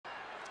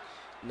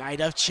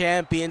Night of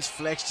Champions,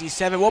 Flex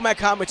G7. Womack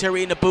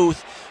commentary in the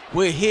booth.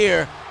 We're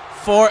here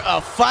for a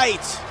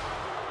fight.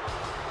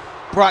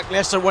 Brock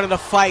Lesnar wanted a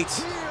fight.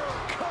 Here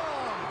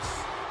comes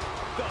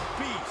the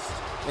beast.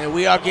 And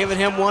we are giving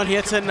him one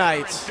here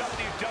tonight.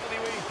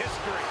 WWE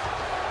history.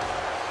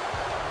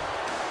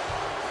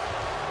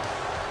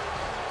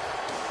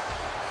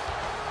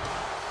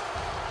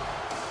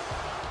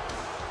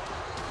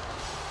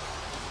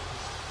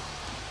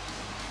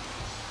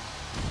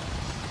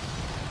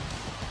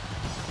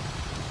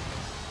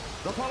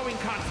 The following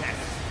contest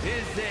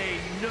is a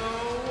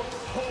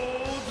no-holds-barred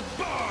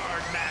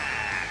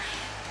match.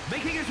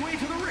 Making his way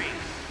to the ring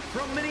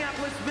from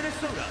Minneapolis,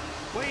 Minnesota,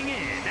 weighing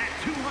in at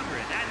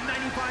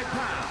 295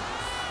 pounds,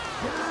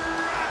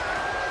 Brock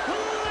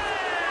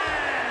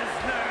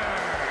Lesnar.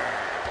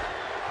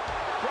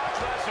 Brock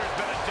Lesnar's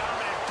been a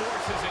dominant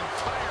force his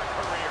entire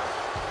career.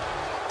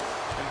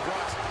 And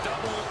Brock's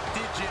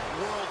double-digit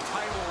world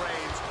title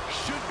reigns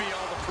should be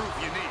all the proof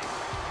you need.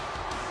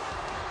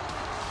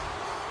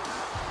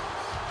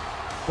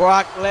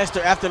 Brock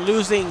Lesnar, after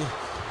losing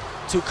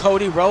to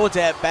Cody Rhodes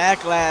at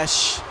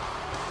Backlash,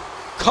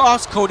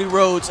 cost Cody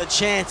Rhodes a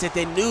chance at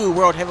the new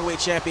World Heavyweight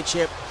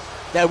Championship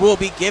that will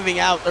be giving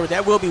out, or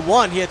that will be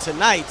won here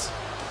tonight.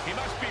 He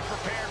must be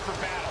prepared for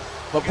battle.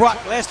 But Brock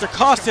Lesnar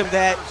cost him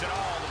that,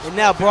 and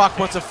now Brock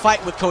wants a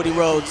fight with Cody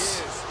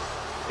Rhodes.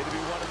 It'll be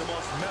one of the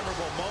most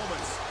memorable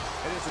moments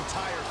in his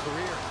entire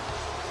career.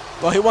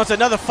 Well, he wants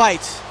another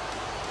fight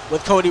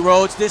with Cody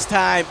Rhodes, this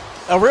time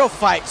a real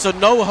fight, so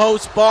no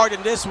holds barred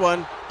in this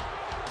one.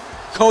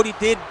 Cody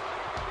did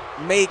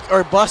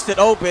bust it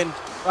open.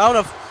 I don't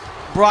know if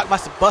Brock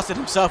must have busted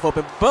himself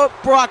open, but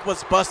Brock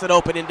was busted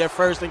open in their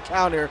first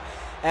encounter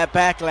at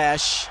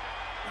Backlash.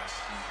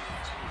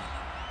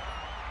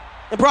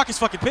 And Brock is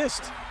fucking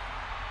pissed.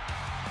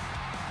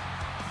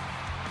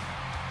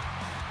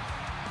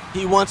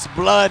 He wants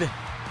blood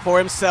for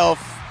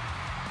himself.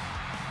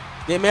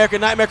 The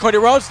American Nightmare Cody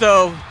Rhodes,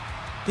 though,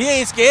 he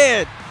ain't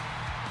scared.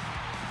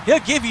 He'll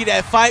give you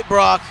that fight,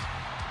 Brock.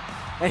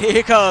 And here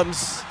he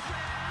comes.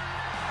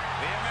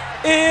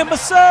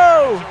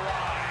 Imbecile!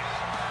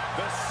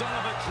 The son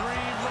of a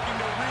dream looking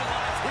to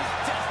realize his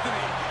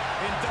destiny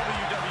in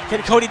WWE.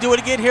 Can Cody do it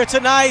again here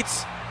tonight?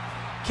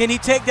 Can he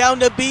take down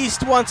the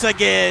Beast once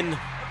again?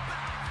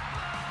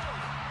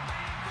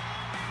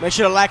 Make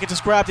sure to like and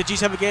subscribe to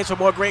G7 Games for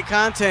more great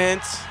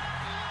content.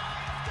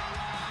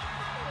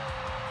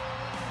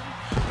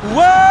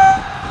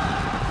 Whoa!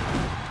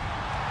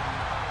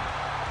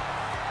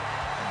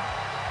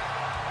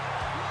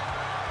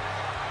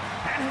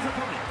 And his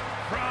opponent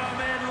from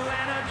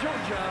Atlanta,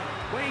 Georgia,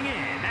 weighing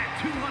in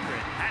at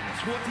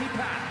 220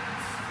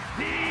 pounds,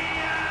 the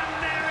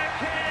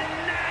American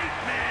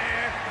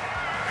Nightmare,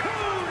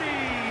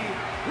 Cody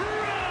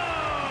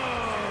Rhodes.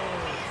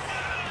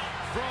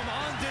 From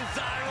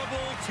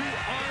undesirable to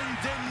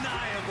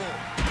undeniable,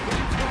 the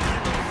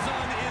prodigal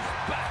son is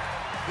back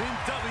in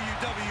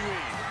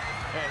WWE.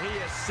 And he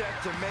is set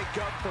to make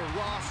up for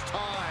lost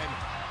time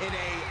in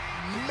a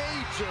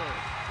major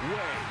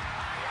way.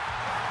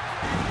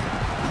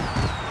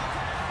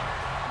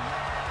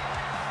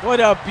 What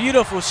a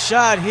beautiful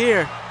shot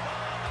here.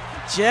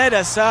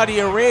 Jeddah, Saudi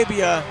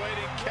Arabia,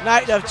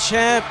 Night of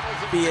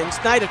Champions,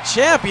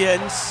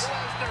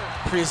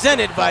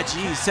 presented by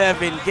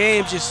G7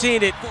 Games. You've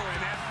seen it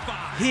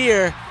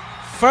here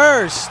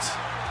first.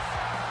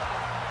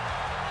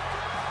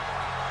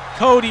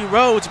 Cody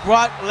Rhodes,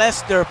 Brock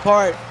Lesnar,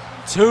 Part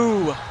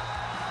 2.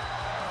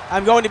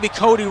 I'm going to be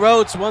Cody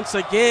Rhodes once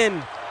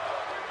again.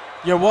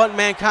 Your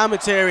one-man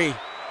commentary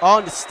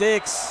on the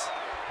sticks.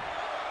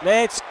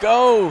 Let's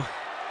go.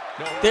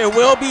 There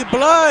will be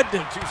blood.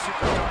 When two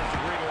superstars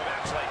agree to a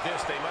match like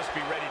this, they must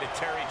be ready to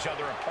tear each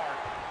other apart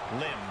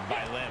limb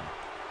by limb.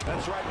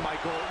 That's right,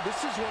 Michael. This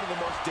is one of the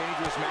most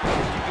dangerous matches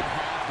you can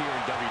have here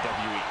in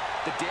WWE.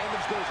 The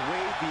damage goes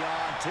way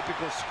beyond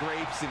typical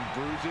scrapes and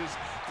bruises.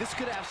 This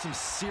could have some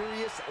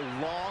serious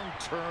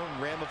long-term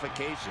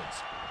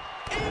ramifications.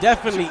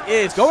 Definitely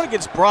is. Going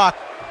against Brock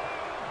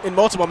in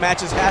multiple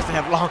matches has to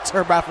have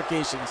long-term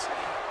ramifications.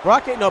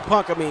 Brock ain't no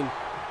punk. I mean,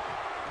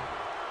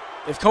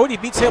 if Cody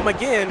beats him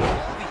again,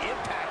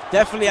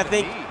 definitely I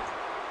think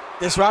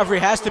this rivalry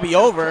has to be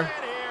over.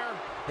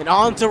 And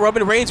on to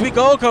Roman Reigns we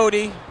go,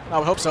 Cody. I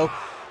would hope so.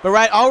 But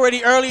right,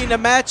 already early in the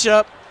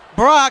matchup,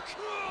 Brock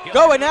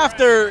going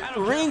after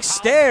ring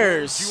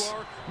stairs.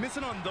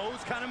 Missing on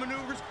those kind of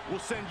maneuvers will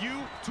send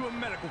you to a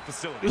medical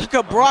facility. Look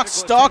at Brock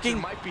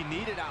stalking,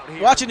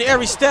 watching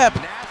every step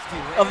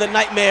of the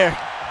Nightmare,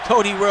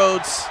 Cody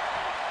Rhodes.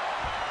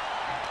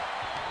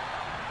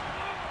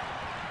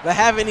 If I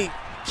have any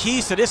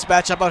keys to this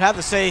matchup, I would have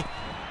to say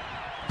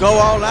go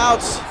all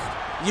out,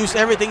 use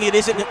everything it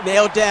isn't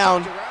nailed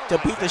down to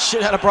beat the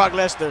shit out of Brock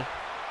Lesnar.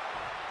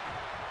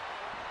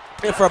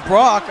 And for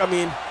Brock, I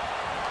mean,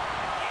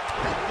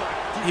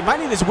 he might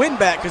need his win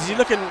back because he's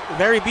looking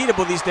very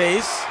beatable these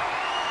days.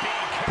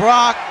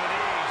 Brock,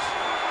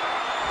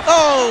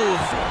 oh,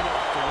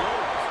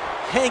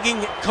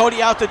 hanging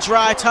Cody out to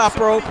dry, top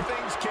rope.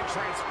 Things can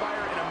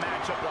transpire in a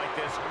matchup like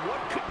this. What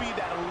could be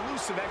that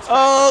elusive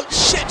Oh,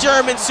 shit,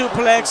 German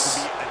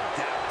suplex.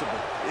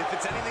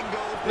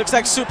 Looks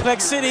like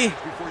Suplex City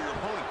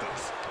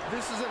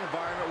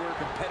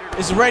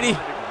is ready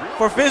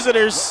for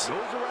visitors.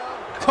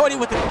 Cody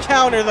with the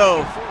counter,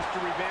 though.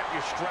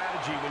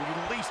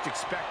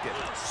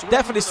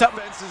 Definitely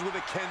something.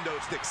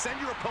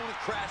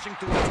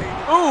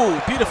 Ooh,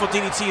 beautiful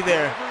DDT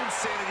there.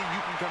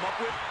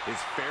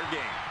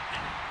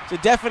 So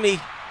definitely.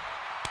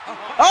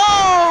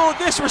 Oh,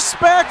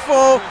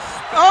 disrespectful.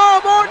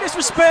 Oh, more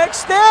disrespect.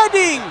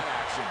 Standing.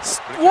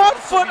 1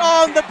 foot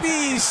on the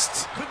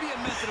beast.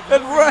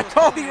 And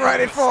Cody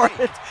running for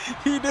it.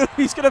 He knew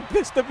he's going to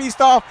piss the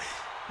beast off.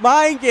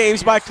 Mind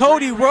games by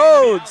Cody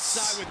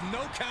Rhodes.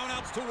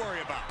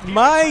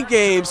 Mind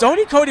games.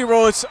 Only Cody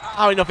Rhodes.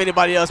 I don't know if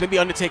anybody else. Maybe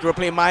Undertaker will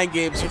play mind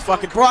games with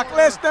fucking Brock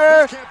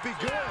Lesnar.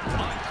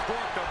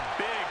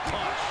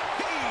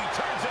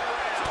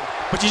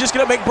 But you're just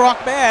going to make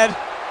Brock mad.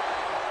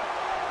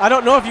 I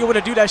don't know if you want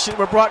to do that shit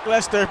with Brock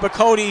Lesnar, but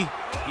Cody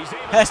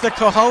has the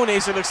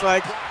cojones, it looks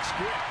like.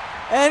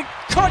 And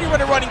Cody with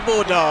a running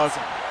bulldog.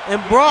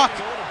 And Brock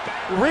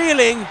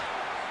reeling.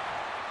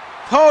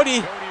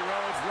 Cody.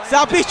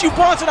 I'll beat you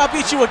once and I'll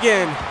beat you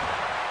again.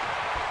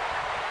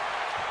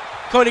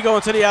 Cody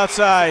going to the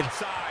outside.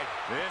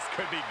 This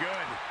could be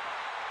good.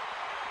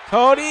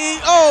 Cody.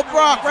 Oh,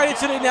 Brock right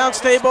into the announce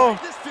table.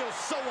 This feels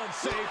so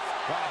unsafe.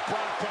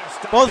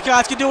 Both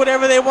guys can do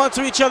whatever they want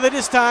to each other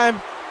this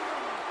time.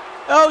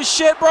 Oh,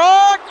 shit,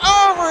 Brock.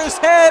 Over his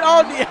head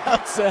on the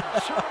outside.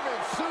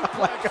 Oh,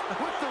 my God.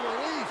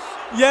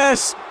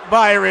 Yes,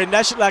 Byron.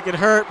 That shit like it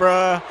hurt,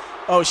 bruh.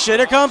 Oh, shit.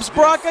 Here comes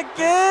Brock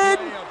again.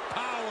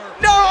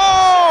 No!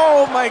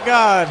 Oh, my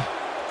God.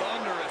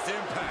 Thunderous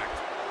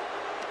impact.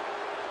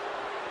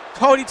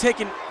 Cody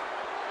taking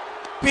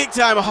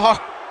big-time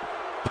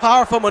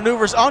powerful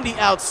maneuvers on the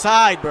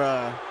outside,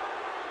 bruh.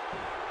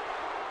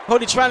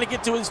 Cody trying to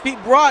get to his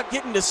feet. Brock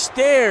getting the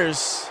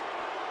stairs.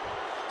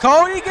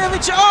 Cody give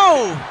it.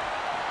 Oh!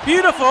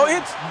 Beautiful.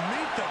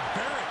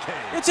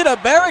 Into the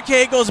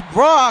barricade goes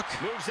Brock.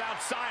 Moves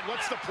outside.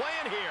 What's the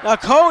plan here? Now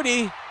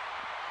Cody.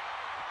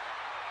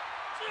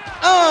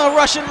 Oh,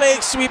 Russian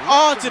leg sweep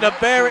onto the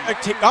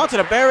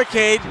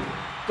barricade.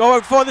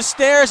 Going for the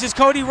stairs is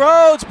Cody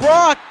Rhodes.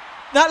 Brock,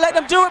 not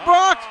letting him do it,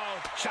 Brock.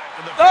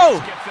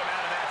 Oh.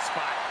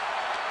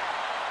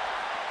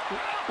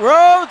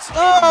 Rhodes,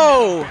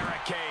 oh.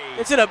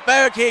 Into the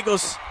barricade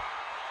goes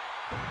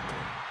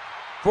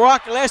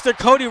Brock Lesnar.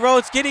 Cody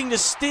Rhodes getting the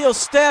steel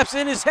steps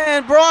in his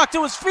hand. Brock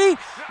to his feet.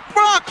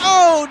 Brock,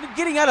 oh,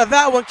 getting out of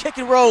that one,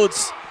 kicking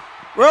Rhodes.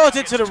 Rhodes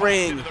into the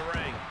ring.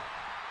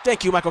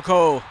 Thank you, Michael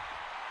Cole.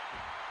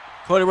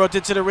 Cody Rhodes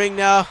into the ring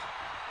now.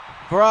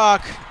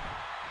 Brock.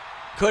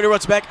 Cody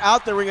Rhodes back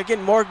out the ring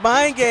again. More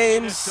mind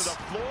games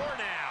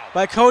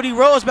by Cody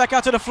Rhodes. Back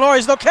out to the floor.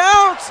 There's no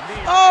count.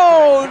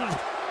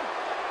 Oh.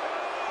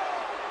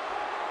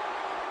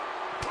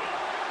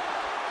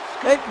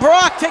 And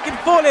Brock taking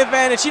full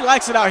advantage. He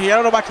likes it out here. I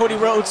don't know why Cody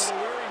Rhodes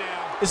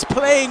is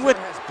playing with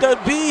the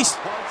beast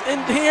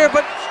in here,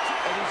 but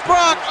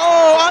Brock,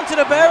 oh, onto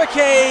the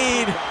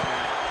barricade.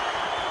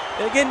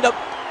 And again, the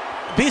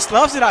beast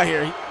loves it out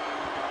here.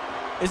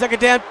 It's like a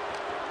damn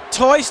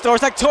toy store.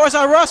 It's like Toys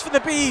R Us for the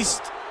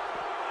beast.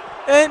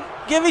 And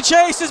giving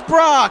chase is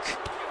Brock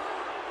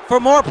for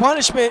more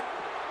punishment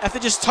after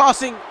just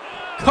tossing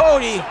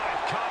Cody.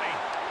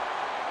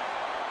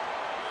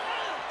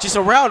 Just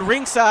around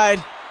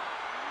ringside.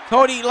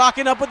 Cody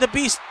locking up with the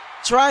beast,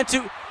 trying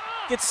to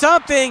get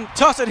something,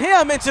 tossing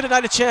him into the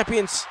Night of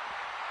Champions.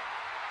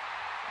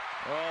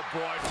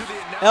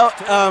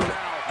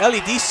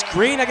 LED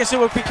screen, I guess it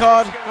would be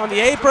called, on the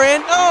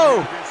apron.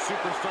 Oh!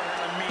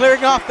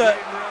 Clearing off the,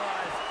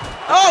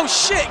 oh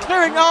shit,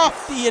 clearing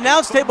off the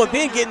announce table,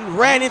 then getting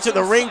ran into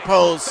the ring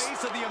post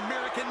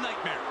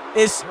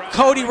is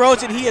Cody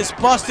Rhodes, and he is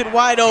busted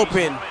wide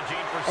open.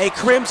 A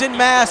crimson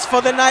mask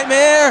for the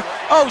Nightmare.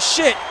 Oh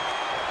shit.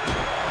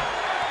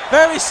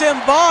 Very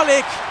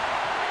symbolic.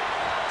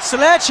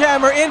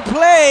 Sledgehammer in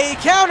play,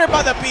 countered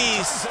by the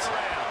Beast.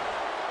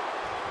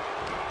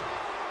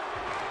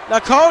 Now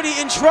Cody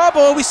in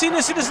trouble. We've seen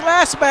this in his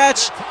last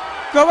match.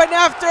 Going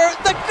after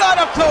the gut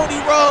of Cody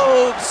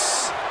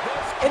Rhodes.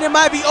 And it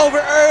might be over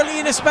early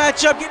in this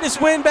matchup, getting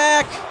this win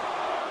back.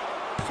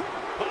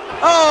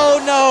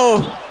 Oh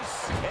no.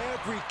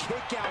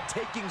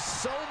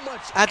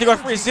 I have to go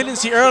for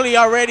resiliency early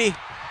already.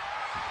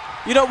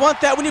 You don't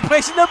want that when you're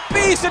placing the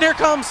Beast, and here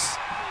comes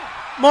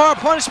more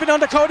punishment on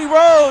the Cody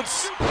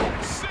Rhodes.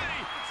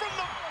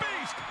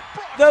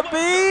 The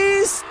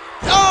Beast.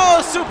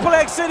 Oh,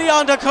 Suplex City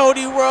onto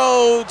Cody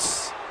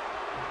Rhodes.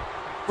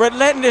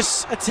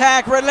 Relentless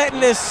attack,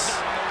 relentless.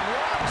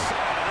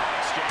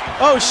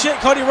 Oh shit,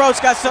 Cody Rhodes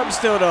got something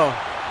still though.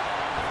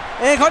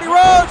 And Cody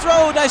Rhodes,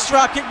 nice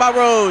drop kick by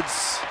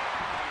Rhodes.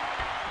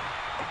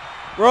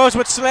 Rhodes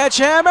with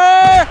sledgehammer.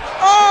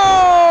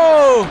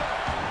 Oh!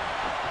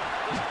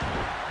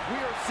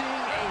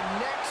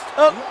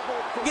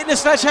 Oh, getting the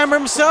sledgehammer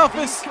himself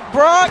is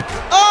Brock.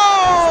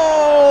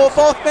 Oh!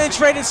 Both men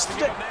trading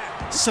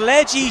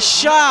sledgy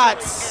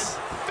shots.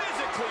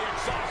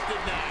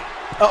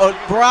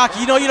 Uh-oh, Brock,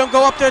 you know you don't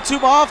go up there too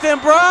often,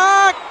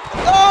 Brock!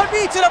 Oh,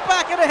 knee to the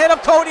back of the head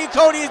of Cody.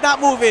 Cody is not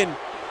moving.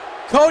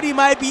 Cody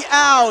might be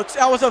out.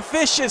 That was a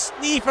vicious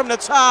knee from the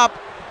top.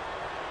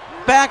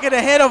 Back of the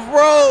head of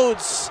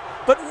Rhodes.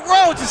 But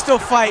Rhodes is still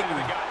fighting.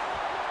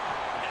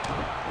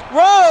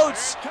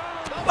 Rhodes!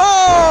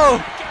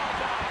 Oh!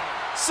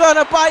 Son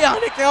of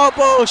bionic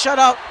elbow. Shut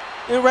up.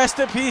 And rest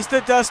in peace to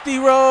Dusty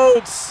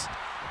Rhodes.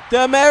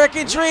 The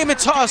American Dream and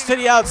tossed to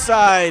the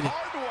outside.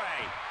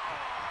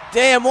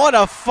 Damn, what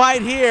a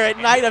fight here at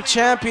Night of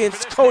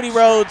Champions. Cody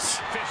Rhodes.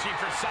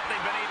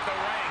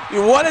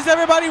 What does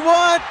everybody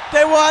want?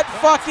 They want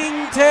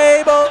fucking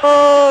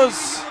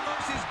tables.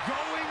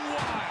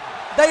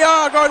 They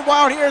are going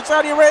wild here in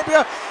Saudi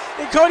Arabia.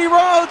 And Cody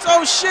Rhodes,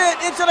 oh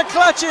shit, into the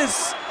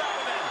clutches.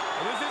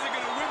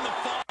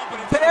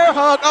 Bear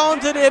hug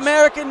onto the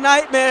American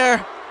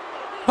Nightmare.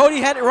 Cody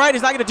had it right.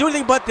 He's not going to do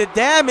anything but the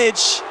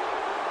damage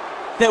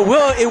that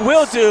it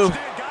will do.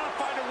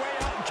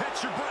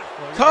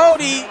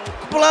 Cody,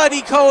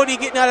 bloody Cody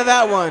getting out of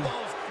that one.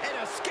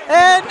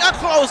 And a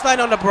clothesline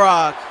on the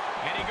Brock.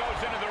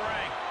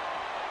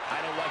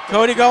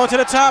 Cody going to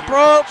the top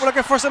rope,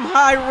 looking for some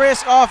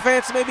high-risk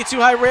offense, maybe too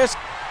high risk.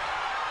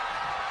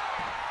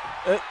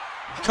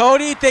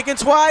 Cody thinking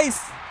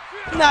twice.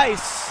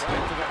 Nice.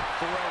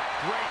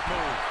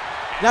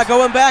 Now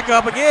going back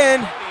up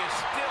again.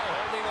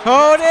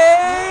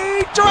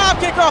 Cody, drop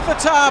kick off the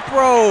top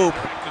rope.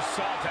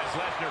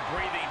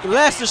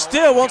 Lesnar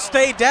still won't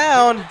stay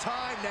down.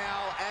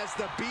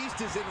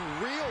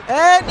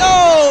 And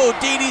oh,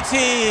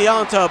 DDT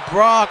onto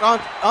Brock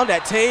on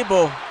that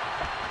table.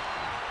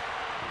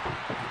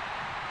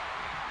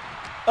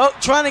 Oh,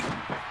 trying to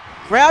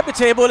grab the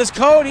table is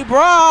Cody.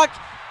 Brock.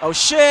 Oh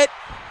shit.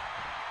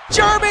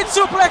 German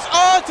suplex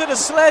onto the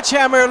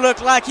sledgehammer.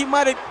 Looked like he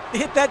might have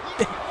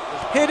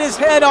hit his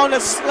head on the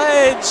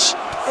sledge.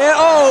 And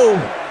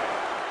oh.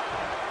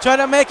 Trying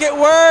to make it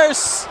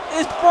worse.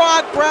 Is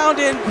Brock ground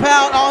and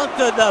pound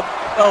onto the,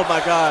 oh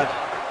my God.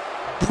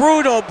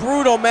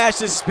 Brutal match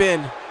this has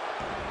been.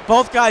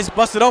 Both guys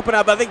busted open,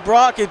 but I think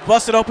Brock is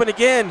busted open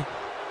again.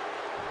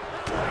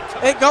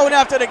 And going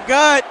after the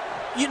gut.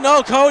 You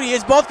know Cody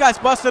is. Both guys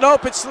busted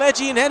open.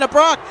 Sledgy and Hannah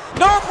Brock.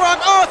 No,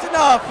 Brock. Oh, it's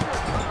enough.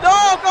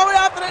 No, going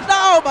after the,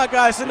 no, my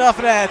God, it's enough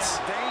of that.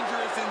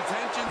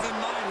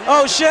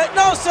 Oh shit.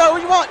 No, sir.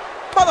 What you want?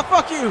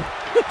 Motherfuck you.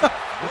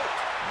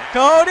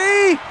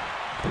 Cody.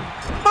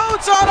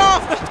 Boots on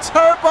off the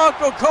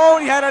turnbuckle.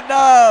 Cody had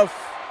enough.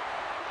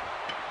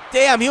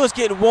 Damn, he was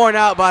getting worn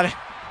out by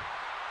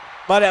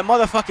that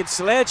motherfucking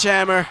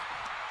sledgehammer.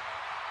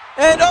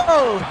 And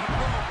oh.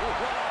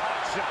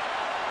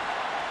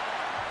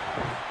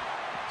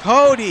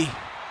 Cody.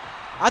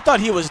 I thought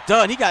he was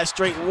done. He got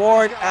straight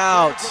worn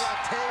out.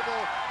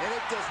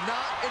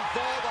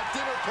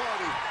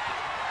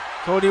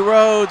 Cody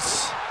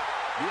Rhodes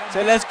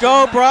said, let's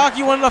go, Brock.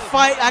 You wanted to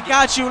fight? I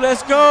got you.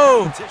 Let's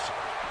go.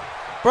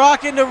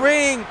 Brock in the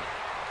ring.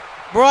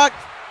 Brock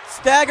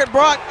staggered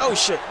Brock. Oh,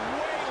 shit.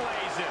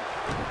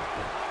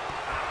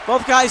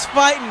 Both guys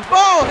fighting.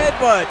 Oh,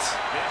 headbutt.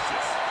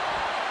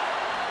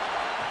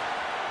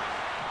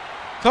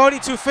 Cody,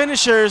 two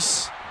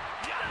finishers.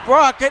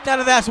 Brock getting out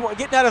of that,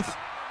 getting out of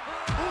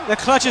the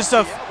clutches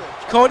of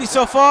Cody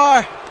so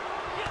far.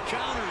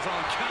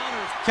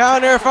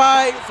 Counter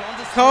fight.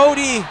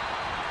 Cody.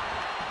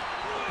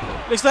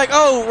 Looks like,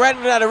 oh,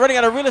 running out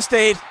of real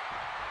estate.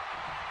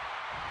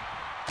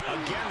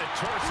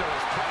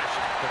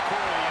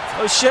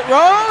 Oh shit,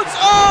 Rhodes!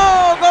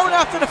 Oh, going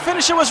after the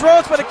finisher was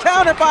Rhodes, but a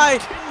counter by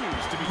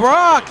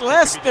Brock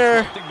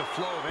Lesnar.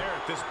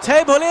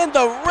 Table in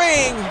the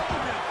ring.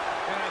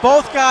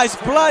 Both guys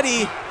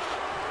bloody.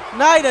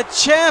 Night of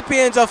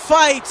Champions, a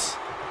fight.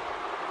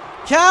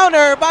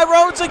 Counter by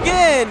Rhodes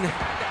again.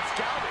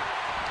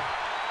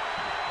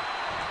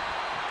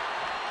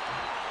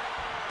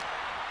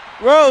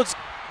 Rhodes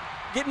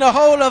getting a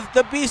hold of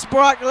the beast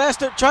Brock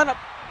Lesnar, trying to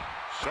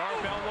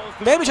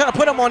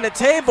put him on the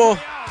table.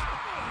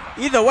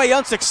 Either way,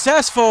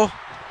 unsuccessful.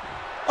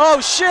 Oh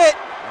shit.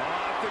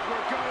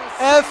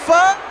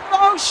 F5.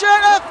 Oh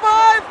shit,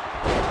 F5.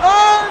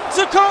 On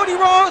to Cody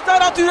Rhodes,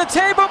 not onto the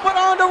table, but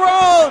on the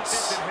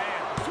Rhodes.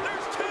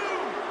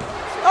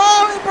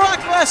 Oh, and Brock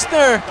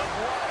Lesnar.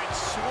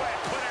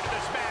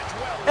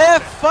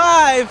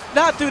 F5,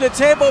 not through the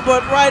table,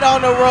 but right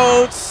on the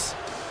Rhodes.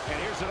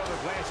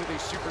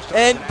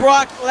 And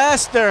Brock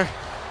Lesnar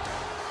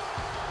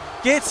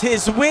gets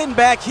his win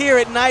back here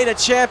at Night of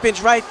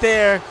Champions right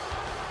there.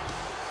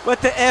 With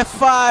the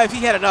F5,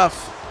 he had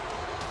enough.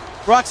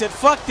 Brock said,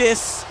 fuck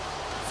this.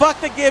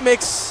 Fuck the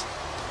gimmicks.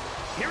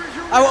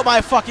 I want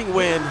my fucking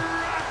win.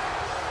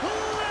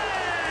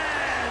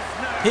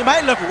 He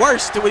might look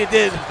worse than what he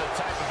did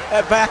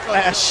at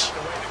Backlash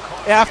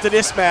after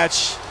this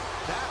match.